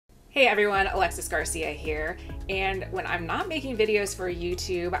Hey everyone, Alexis Garcia here, and when I'm not making videos for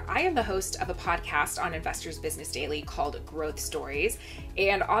YouTube, I am the host of a podcast on Investors Business Daily called Growth Stories,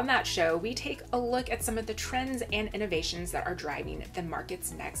 and on that show, we take a look at some of the trends and innovations that are driving the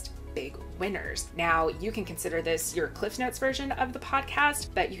market's next big winners. Now, you can consider this your Cliff Notes version of the podcast,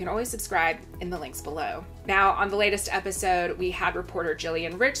 but you can always subscribe in the links below. Now, on the latest episode, we had reporter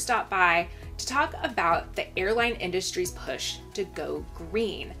Jillian Rich stop by to talk about the airline industry's push to go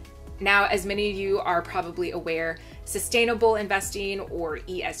green. Now, as many of you are probably aware, sustainable investing or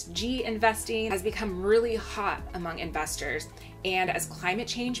ESG investing has become really hot among investors. And as climate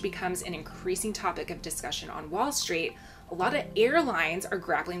change becomes an increasing topic of discussion on Wall Street, a lot of airlines are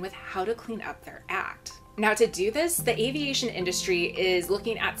grappling with how to clean up their act. Now, to do this, the aviation industry is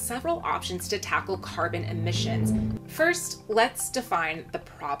looking at several options to tackle carbon emissions. First, let's define the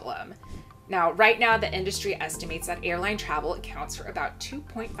problem. Now, right now, the industry estimates that airline travel accounts for about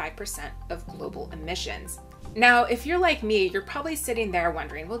 2.5% of global emissions. Now, if you're like me, you're probably sitting there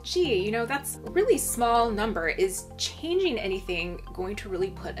wondering, well, gee, that's a really small number. Is changing anything going to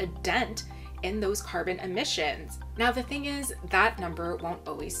really put a dent in those carbon emissions? Now, the thing is, that number won't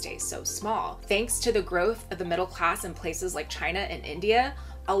always stay so small. Thanks to the growth of the middle class in places like China and India,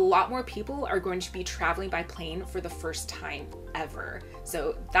 a lot more people are going to be traveling by plane for the first time ever.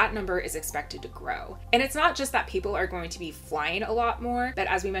 So that number is expected to grow. And it's not just that people are going to be flying a lot more, but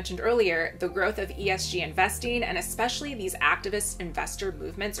as we mentioned earlier, the growth of ESG investing and especially these activist investor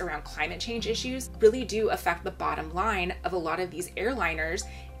movements around climate change issues really do affect the bottom line of a lot of these airliners,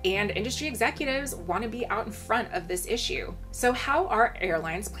 and industry executives want to be out in front of this issue. So how are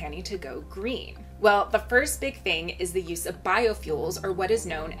airlines planning to go green? Well, the first big thing is the use of biofuels, or what is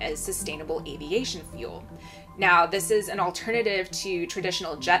known as sustainable aviation fuel. Now, this is an alternative to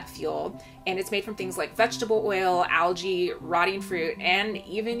traditional jet fuel, and it's made from things like vegetable oil, algae, rotting fruit, and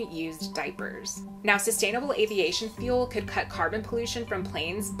even used diapers. Now, sustainable aviation fuel could cut carbon pollution from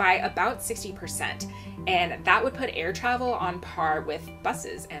planes by about 60%, and that would put air travel on par with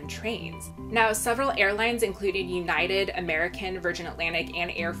buses and trains. Now, several airlines, including United, American, Virgin Atlantic,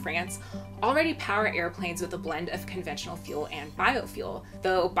 and Air France, already power airplanes with a blend of conventional fuel and biofuel,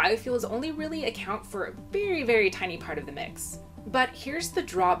 though biofuels only really account for a very, very tiny part of the mix. But here's the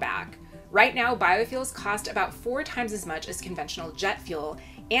drawback. Right now, biofuels cost about 4 times as much as conventional jet fuel,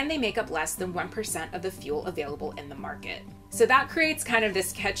 and they make up less than 1% of the fuel available in the market. So that creates kind of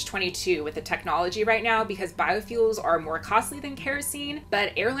this catch-22 with the technology right now, because biofuels are more costly than kerosene,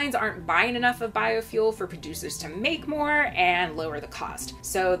 but airlines aren't buying enough of biofuel for producers to make more and lower the cost.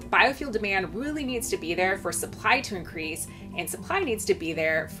 So biofuel demand really needs to be there for supply to increase, and supply needs to be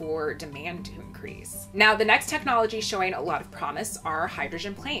there for demand to increase. Now, the next technology showing a lot of promise are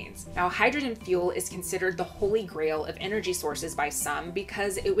hydrogen planes. Now, hydrogen fuel is considered the holy grail of energy sources by some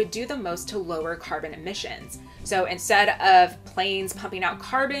because it would do the most to lower carbon emissions. So instead of planes pumping out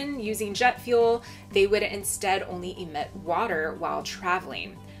carbon using jet fuel, they would instead only emit water while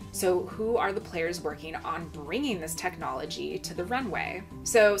traveling. So who are the players working on bringing this technology to the runway?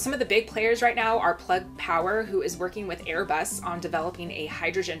 So some of the big players right now are Plug Power, who is working with Airbus on developing a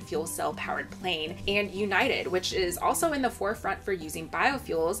hydrogen fuel cell powered plane, and United, which is also in the forefront for using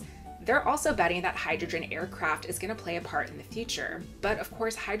biofuels. They're also betting that hydrogen aircraft is going to play a part in the future. But of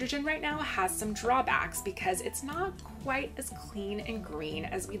course, hydrogen right now has some drawbacks because it's not quite as clean and green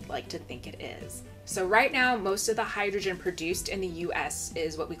as we'd like to think it is. So right now, most of the hydrogen produced in the US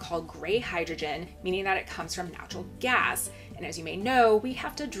is what we call gray hydrogen, meaning that it comes from natural gas. And as you may know, we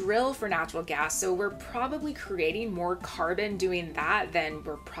have to drill for natural gas, so we're probably creating more carbon doing that than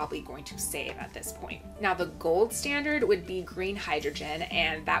we're probably going to save at this point. Now, the gold standard would be green hydrogen,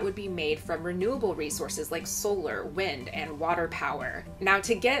 and that would be made from renewable resources like solar, wind, and water power. Now,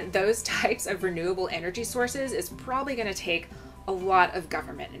 to get those types of renewable energy sources is probably going to take a lot of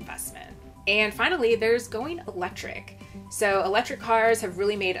government investment. And finally, there's going electric. So electric cars have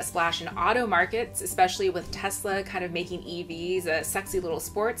really made a splash in auto markets, especially with Tesla kind of making EVs a sexy little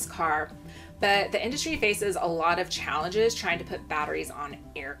sports car. But the industry faces a lot of challenges trying to put batteries on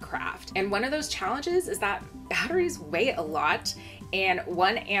aircraft. And one of those challenges is that batteries weigh a lot. And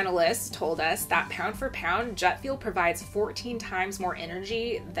one analyst told us that pound for pound, jet fuel provides 14 times more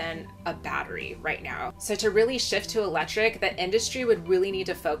energy than a battery right now. So to really shift to electric, the industry would really need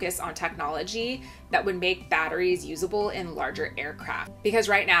to focus on technology that would make batteries usable in larger aircraft. Because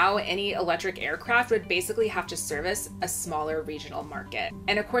right now, any electric aircraft would basically have to service a smaller regional market.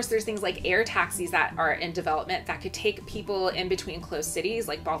 And of course, there's things like air taxis that are in development that could take people in between close cities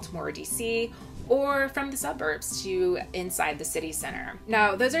like Baltimore or DC, or from the suburbs to inside the city center.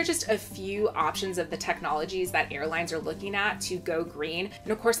 Now, those are just a few options of the technologies that airlines are looking at to go green.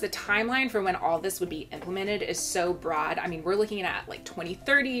 And of course, the timeline for when all this would be implemented is so broad. I mean, we're looking at like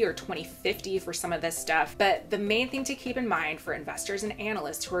 2030 or 2050 for some of this stuff. But the main thing to keep in mind for investors and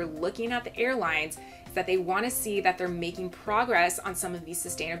analysts who are looking at the airlines is that they want to see that they're making progress on some of these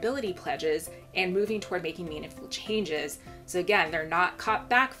sustainability pledges and moving toward making meaningful changes. So again, they're not caught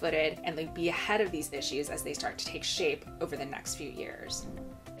back-footed, and they'll be ahead of these issues as they start to take shape over the next few years.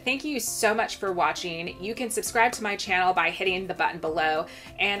 Thank you so much for watching. You can subscribe to my channel by hitting the button below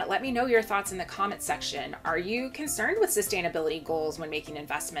and let me know your thoughts in the comment section. Are you concerned with sustainability goals when making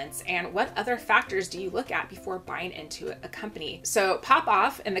investments? And what other factors do you look at before buying into a company? So pop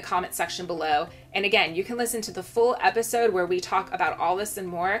off in the comment section below. And again, you can listen to the full episode where we talk about all this and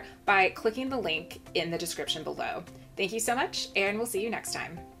more by clicking the link in the description below. Thank you so much, and we'll see you next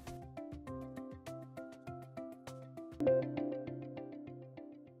time.